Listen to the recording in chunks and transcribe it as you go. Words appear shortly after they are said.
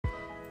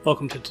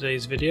Welcome to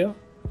today's video.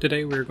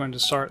 Today we're going to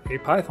start a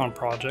Python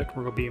project.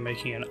 We're going to be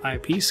making an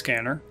IP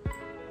scanner.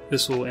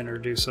 This will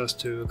introduce us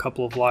to a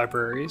couple of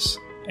libraries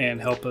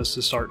and help us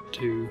to start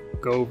to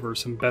go over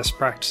some best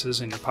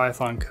practices in your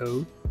Python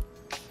code,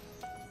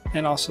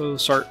 and also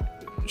start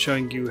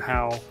showing you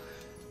how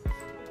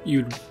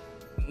you'd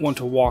want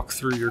to walk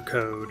through your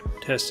code,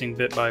 testing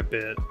bit by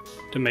bit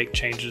to make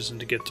changes and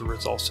to get the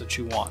results that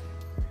you want.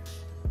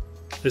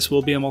 This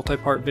will be a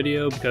multi-part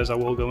video because I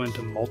will go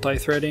into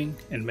multi-threading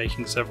and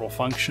making several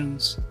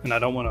functions, and I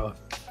don't want to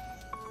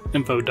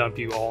info dump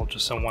you all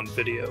just on one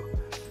video.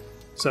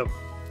 So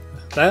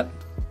with that,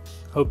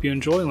 hope you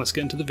enjoy and let's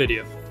get into the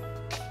video.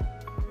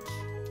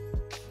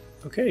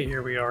 Okay,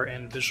 here we are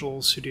in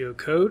Visual Studio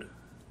Code.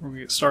 We're going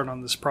to get started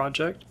on this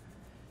project.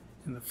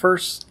 And the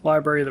first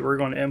library that we're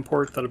going to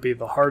import that'll be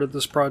the heart of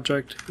this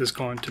project is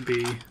going to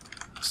be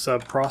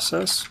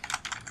subprocess.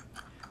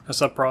 A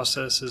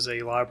subprocess is a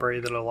library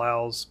that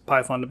allows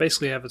Python to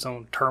basically have its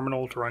own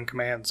terminal to run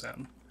commands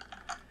in.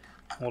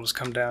 We'll just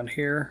come down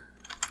here,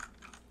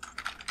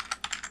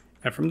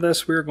 and from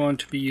this we're going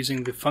to be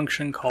using the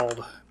function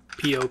called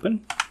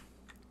popen,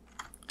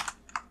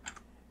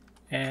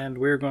 and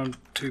we're going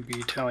to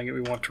be telling it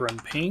we want to run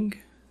ping.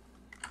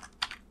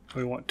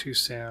 We want to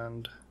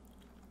send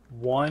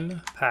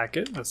one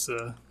packet, that's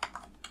the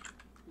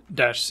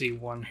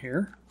 -C1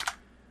 here.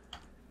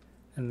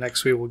 And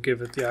next we will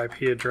give it the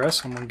IP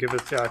address. I'm going to give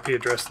it the IP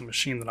address of the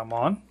machine that I'm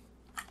on.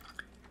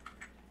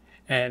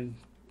 And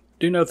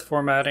do note the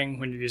formatting.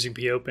 When you're using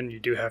popen, you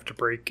do have to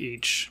break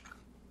each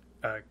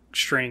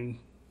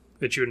string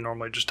that you would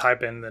normally just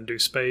type in and then do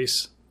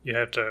space. You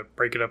have to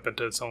break it up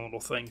into its own little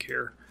thing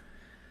here.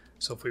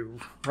 So if we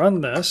run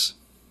this,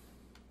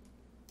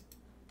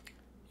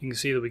 you can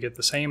see that we get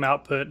the same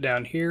output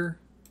down here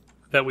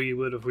that we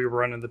would if we were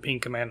running the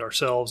ping command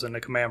ourselves in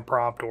a command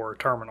prompt or a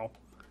terminal.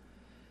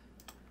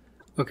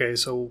 Okay,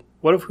 so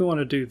what if we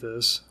want to do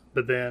this,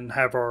 but then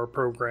have our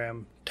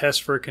program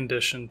test for a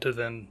condition to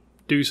then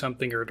do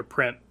something or to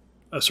print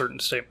a certain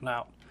statement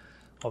out?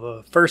 Well,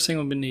 the first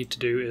thing we need to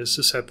do is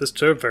to set this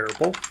to a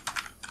variable.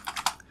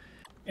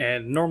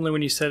 And normally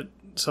when you set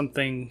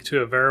something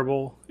to a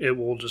variable, it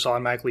will just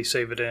automatically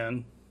save it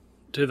in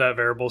to that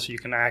variable so you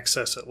can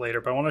access it later.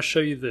 But I want to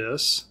show you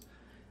this.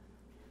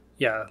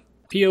 Yeah,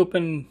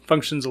 popen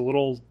functions a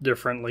little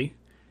differently.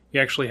 You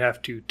actually have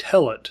to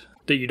tell it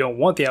that you don't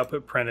want the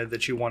output printed,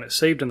 that you want it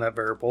saved in that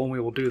variable, and we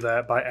will do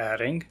that by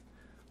adding,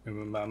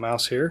 move my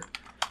mouse here,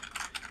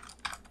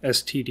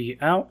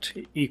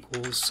 stdout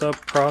equals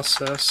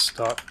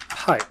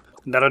subprocess.pipe.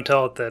 And that'll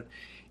tell it that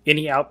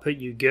any output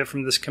you get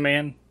from this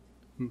command,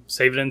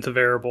 save it into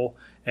variable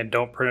and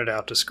don't print it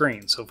out to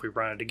screen. So if we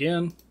run it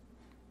again,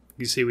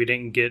 you see we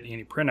didn't get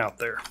any printout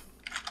there.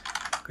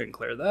 Go ahead and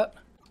clear that.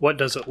 What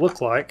does it look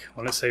like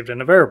when it's saved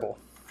in a variable?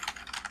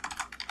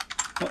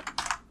 Well,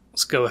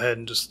 let's go ahead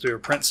and just do a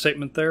print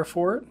statement there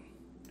for it.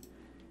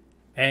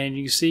 And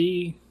you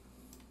see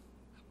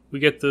we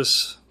get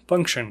this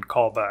function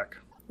callback.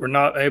 We're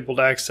not able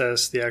to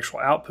access the actual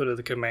output of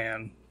the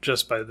command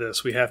just by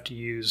this. We have to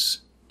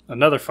use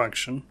another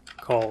function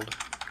called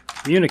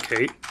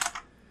communicate,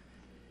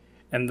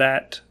 and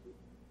that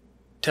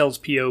tells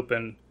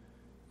popen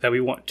that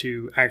we want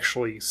to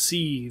actually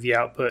see the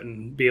output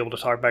and be able to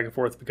talk back and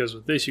forth, because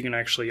with this you can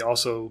actually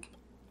also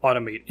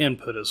automate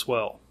input as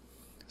well.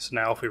 So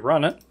now if we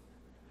run it,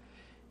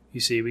 you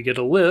see we get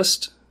a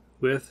list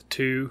with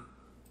two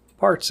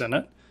parts in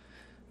it.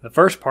 The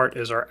first part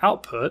is our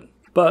output,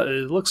 but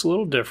it looks a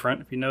little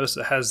different. If you notice,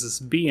 it has this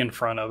B in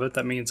front of it.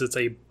 That means it's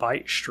a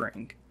byte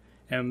string.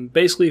 And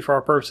basically for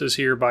our purposes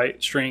here,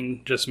 byte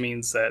string just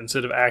means that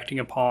instead of acting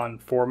upon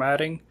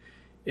formatting,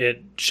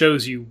 it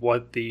shows you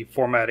what the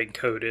formatting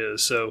code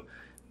is. So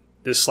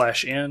this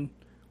 /n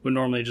would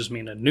normally just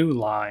mean a new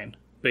line,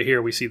 but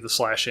here we see the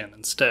 /n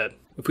instead.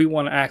 If we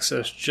want to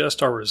access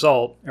just our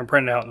result and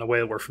print it out in the way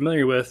that we're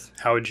familiar with,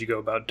 how would you go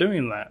about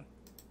doing that?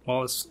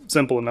 Well, it's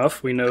simple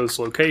enough. We know its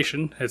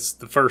location. It's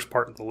the first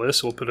part of the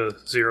list. We'll put a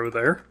 0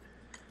 there.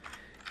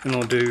 And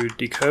we'll do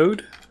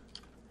decode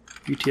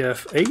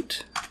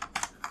UTF-8.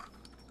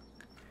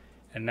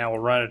 And now we'll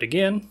run it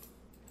again.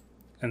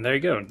 And there you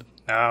go.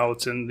 Now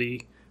it's in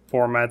the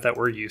format that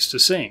we're used to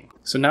seeing.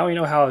 So now we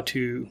know how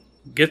to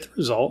get the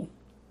result,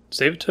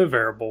 save it to a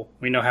variable.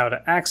 We know how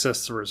to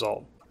access the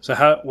result. So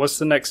what's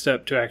the next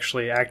step to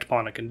actually act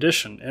upon a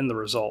condition in the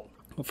result?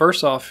 Well,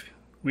 first off,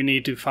 we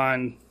need to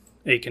find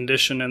a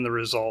condition in the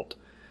result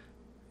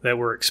that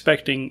we're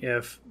expecting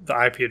if the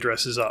IP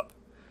address is up.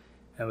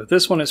 And with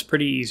this one, it's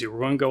pretty easy. We're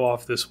going to go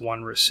off this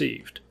one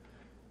received,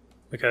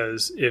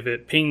 because if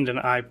it pinged an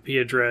IP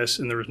address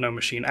and there was no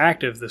machine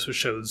active, this would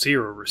show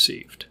 0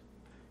 received.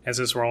 And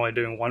since we're only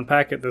doing one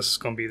packet, this is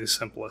going to be the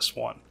simplest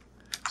one.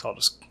 So I'll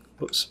just,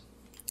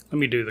 let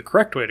me do the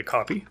correct way to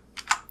copy.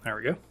 There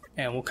we go.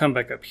 And we'll come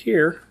back up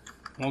here.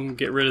 We'll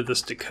get rid of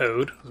this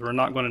decode, because we're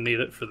not going to need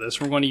it for this.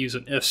 We're going to use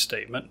an if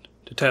statement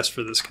to test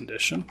for this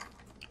condition.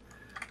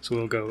 So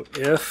we'll go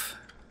if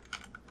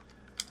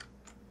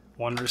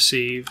one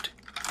received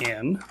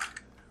in.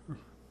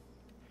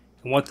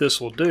 And what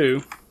this will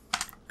do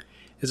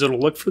is it'll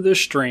look for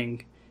this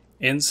string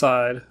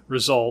inside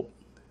result,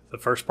 the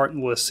first part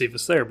in the list, see if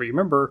it's there. But you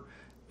remember,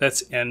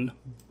 that's in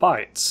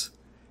bytes.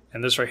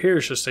 And this right here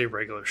is just a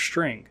regular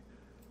string.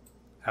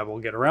 How we'll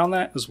get around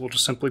that is we'll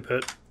just simply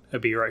put a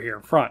B right here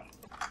in front.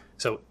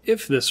 So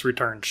if this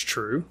returns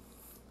true,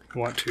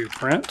 we want to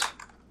print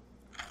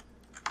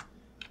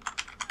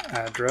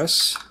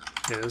address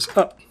is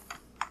up.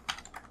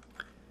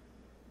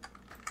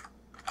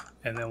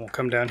 And then we'll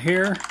come down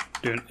here,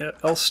 do an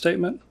else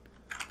statement.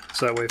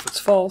 So that way if it's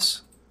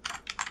false,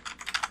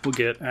 we'll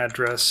get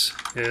address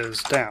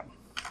is down.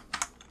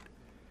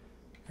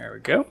 There we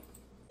go.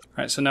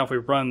 Alright, so now if we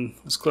run,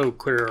 let's go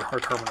clear our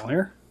terminal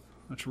here.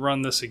 Let's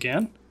run this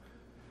again.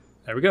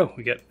 There we go,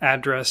 we get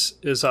address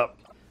is up.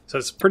 So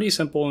it's a pretty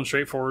simple and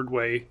straightforward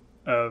way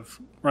of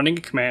running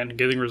a command,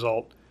 getting a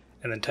result,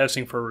 and then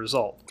testing for a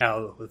result.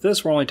 Now with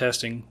this we're only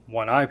testing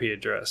one IP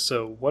address,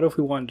 so what if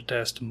we wanted to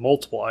test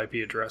multiple IP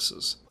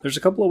addresses? There's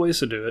a couple of ways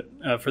to do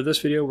it. For this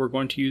video we're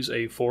going to use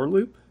a for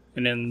loop,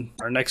 and in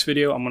our next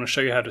video I'm going to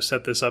show you how to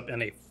set this up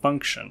in a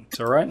function.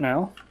 So right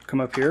now,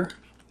 come up here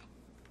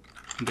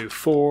and do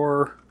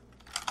for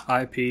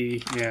IP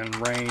in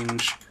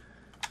range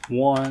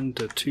 1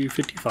 to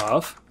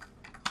 255.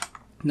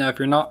 Now if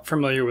you're not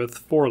familiar with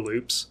for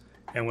loops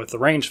and with the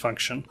range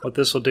function, what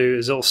this will do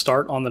is it'll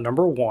start on the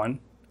number 1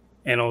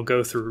 and it'll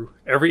go through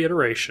every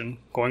iteration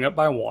going up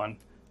by 1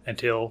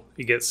 until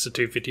it gets to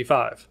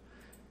 255.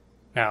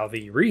 Now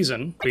the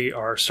reason we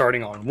are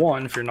starting on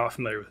 1, if you're not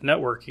familiar with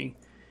networking,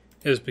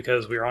 is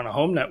because we are on a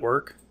home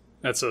network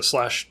that's a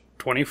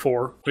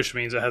 /24, which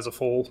means it has a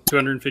full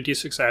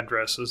 256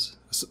 addresses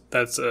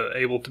that's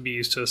able to be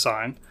used to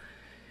assign.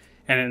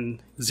 And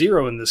in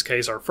 0 in this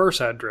case, our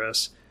first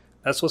address,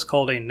 that's what's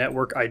called a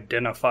network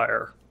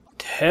identifier.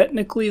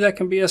 Technically that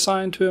can be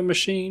assigned to a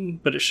machine,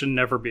 but it should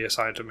never be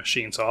assigned to a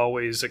machine, so I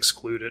always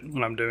exclude it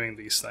when I'm doing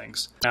these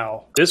things.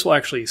 Now this will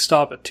actually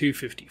stop at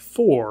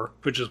 254,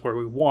 which is where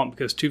we want,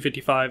 because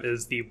 255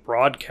 is the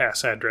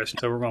broadcast address,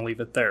 so we're going to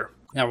leave it there.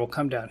 Now we'll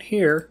come down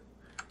here,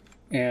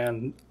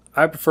 and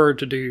I prefer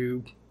to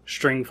do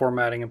string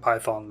formatting in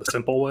Python the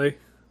simple way.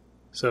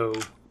 So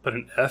put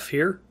an F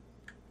here,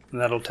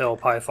 and that'll tell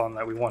Python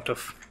that we're going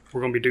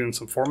to be doing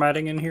some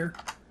formatting in here.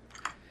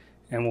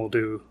 And we'll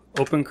do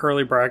open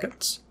curly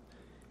brackets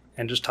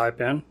and just type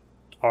in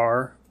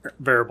our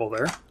variable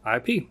there,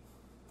 IP.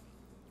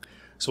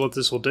 So what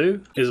this will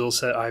do is it'll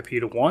set IP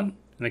to 1, and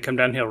then come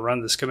down here and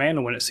run this command,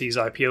 and when it sees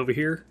IP over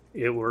here,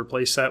 it will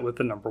replace that with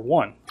the number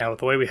 1. Now with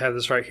the way we have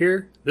this right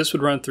here, this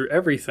would run through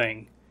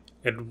everything.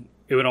 It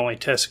would only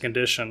test a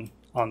condition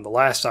on the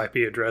last IP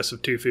address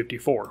of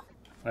 254.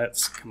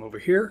 Let's come over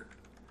here,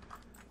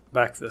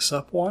 back this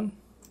up 1,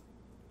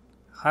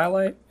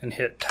 highlight, and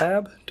hit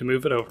tab to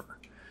move it over.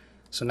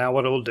 So now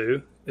what it will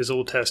do is it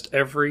will test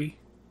every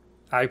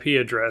IP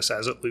address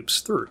as it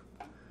loops through.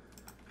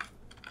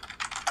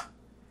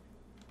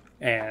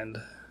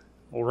 And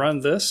we'll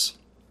run this.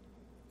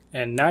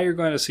 And now you're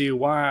going to see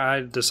why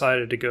I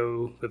decided to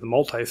go with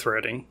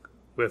multi-threading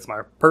with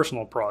my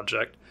personal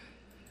project.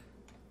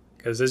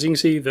 Because as you can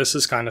see, this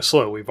is kind of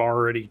slow. We've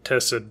already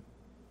tested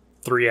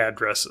 3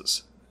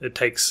 addresses. It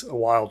takes a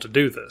while to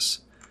do this.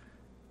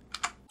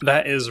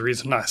 That is the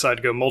reason I decided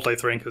to go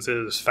multi-threading, because it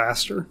is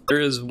faster. There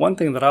is one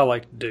thing that I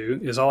like to do,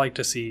 is I like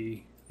to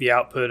see the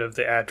output of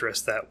the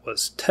address that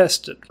was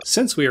tested.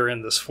 Since we are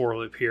in this for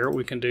loop here, what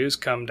we can do is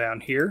come down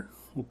here,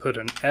 we'll put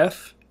an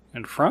F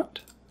in front,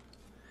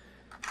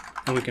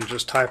 and we can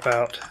just type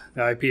out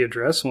the IP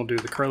address, and we'll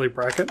do the curly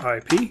bracket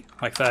IP,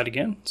 like that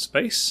again,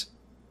 space.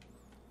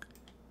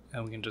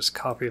 And we can just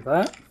copy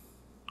that,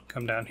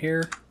 come down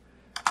here,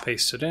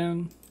 paste it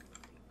in,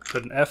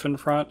 put an F in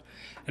front,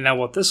 and now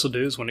what this will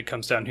do is when it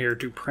comes down here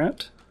to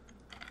print,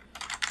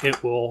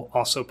 it will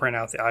also print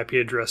out the IP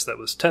address that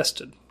was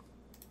tested.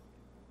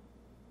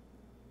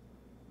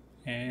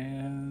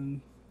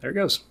 And there it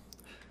goes.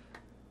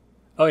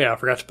 Oh yeah, I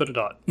forgot to put a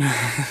dot.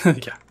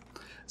 Yeah,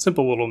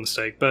 simple little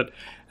mistake, but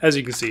as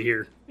you can see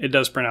here, it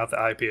does print out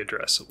the IP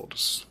address, so we'll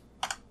just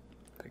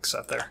fix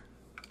that there.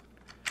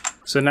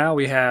 So now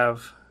we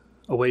have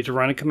a way to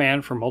run a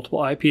command for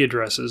multiple IP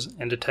addresses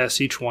and to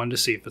test each one to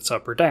see if it's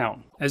up or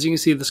down. As you can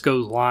see, this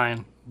goes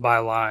line by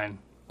line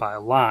by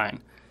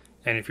line.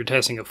 And if you're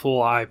testing a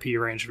full IP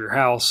range of your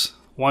house,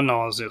 1, not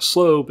only is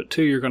slow, but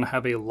 2, you're going to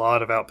have a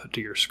lot of output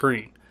to your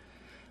screen.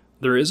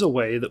 There is a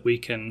way that we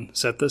can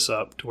set this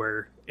up to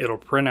where it'll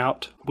print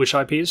out which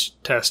IP is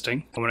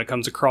testing, and when it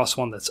comes across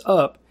one that's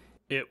up,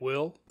 it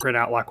will print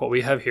out like what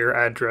we have here,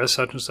 address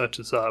such and such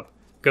is up,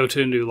 go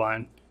to a new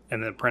line,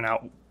 and then print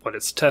out what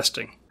it's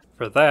testing.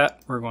 For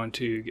that, we're going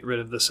to get rid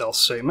of this else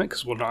statement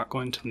because we're not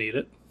going to need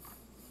it.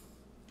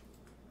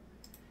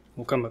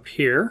 We'll come up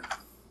here,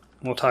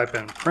 we'll type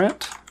in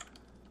print.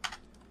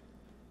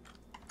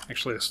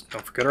 Actually,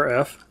 don't forget our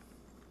F.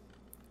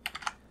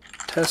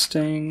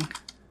 Testing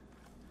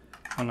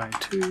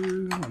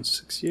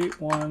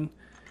 192.168.1.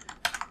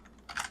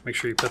 Make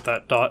sure you put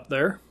that dot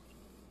there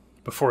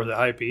before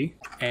the IP.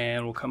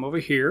 And we'll come over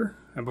here,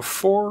 and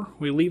before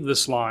we leave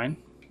this line,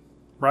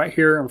 right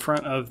here in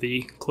front of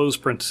the close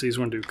parentheses,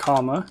 we're going to do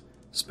comma,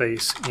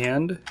 space,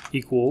 and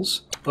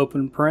equals,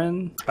 open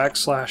paren,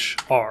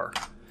 \r.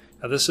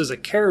 Now this is a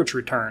carriage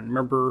return.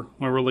 Remember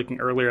when we were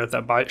looking earlier at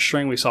that byte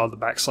string, we saw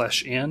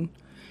the \n?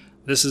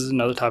 This is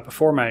another type of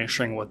formatting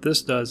string. What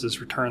this does is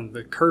return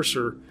the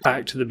cursor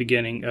back to the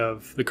beginning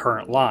of the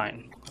current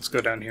line. Let's go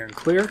down here and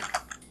clear.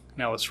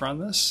 Now let's run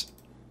this.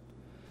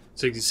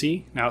 So you can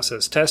see, now it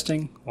says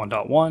testing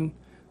 1.1,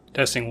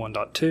 testing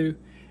 1.2,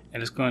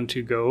 and it's going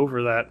to go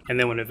over that, and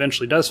then when it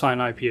eventually does find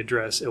an IP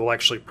address, it will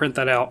actually print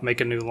that out, make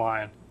a new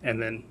line,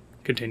 and then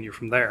continue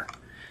from there.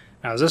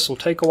 Now as this will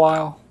take a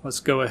while,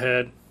 let's go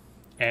ahead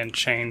and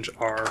change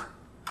our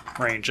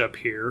range up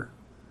here.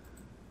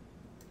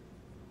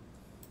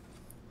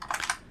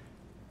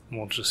 And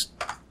we'll just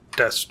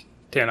test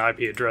 10 IP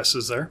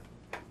addresses there.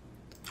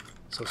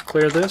 So let's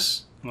clear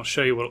this, and I'll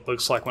show you what it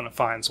looks like when it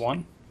finds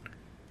one.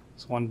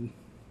 It's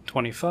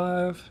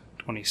 125,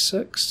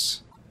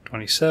 26,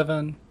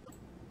 27,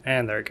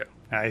 and there you go.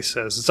 Now he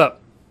says it's up.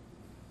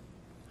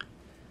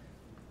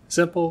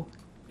 Simple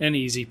and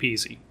easy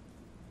peasy.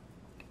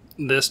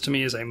 This to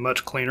me is a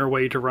much cleaner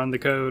way to run the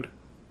code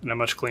and a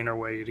much cleaner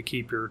way to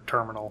keep your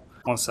terminal.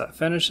 Once that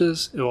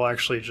finishes, it will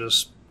actually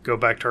just go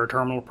back to our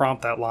terminal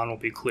prompt. That line will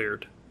be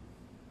cleared.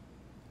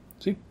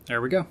 See,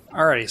 there we go.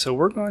 Alrighty, so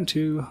we're going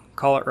to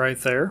call it right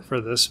there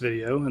for this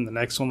video. In the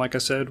next one, like I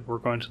said, we're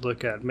going to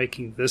look at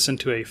making this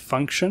into a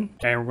function,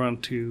 and we're going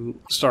to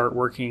start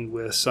working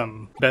with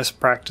some best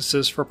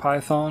practices for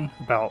Python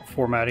about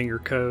formatting your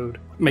code,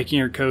 making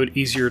your code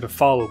easier to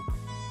follow.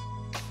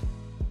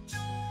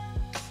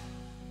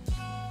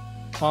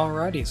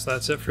 Alrighty, so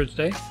that's it for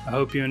today. I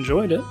hope you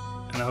enjoyed it,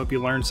 and I hope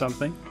you learned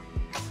something.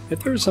 If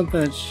there's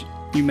something that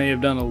you may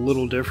have done a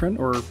little different,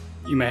 or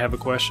you may have a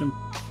question,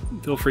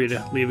 feel free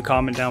to leave a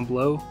comment down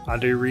below. I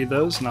do read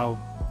those, and I'll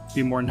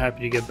be more than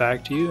happy to get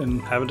back to you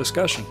and have a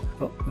discussion.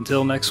 Well,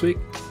 until next week,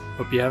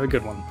 hope you have a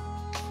good one.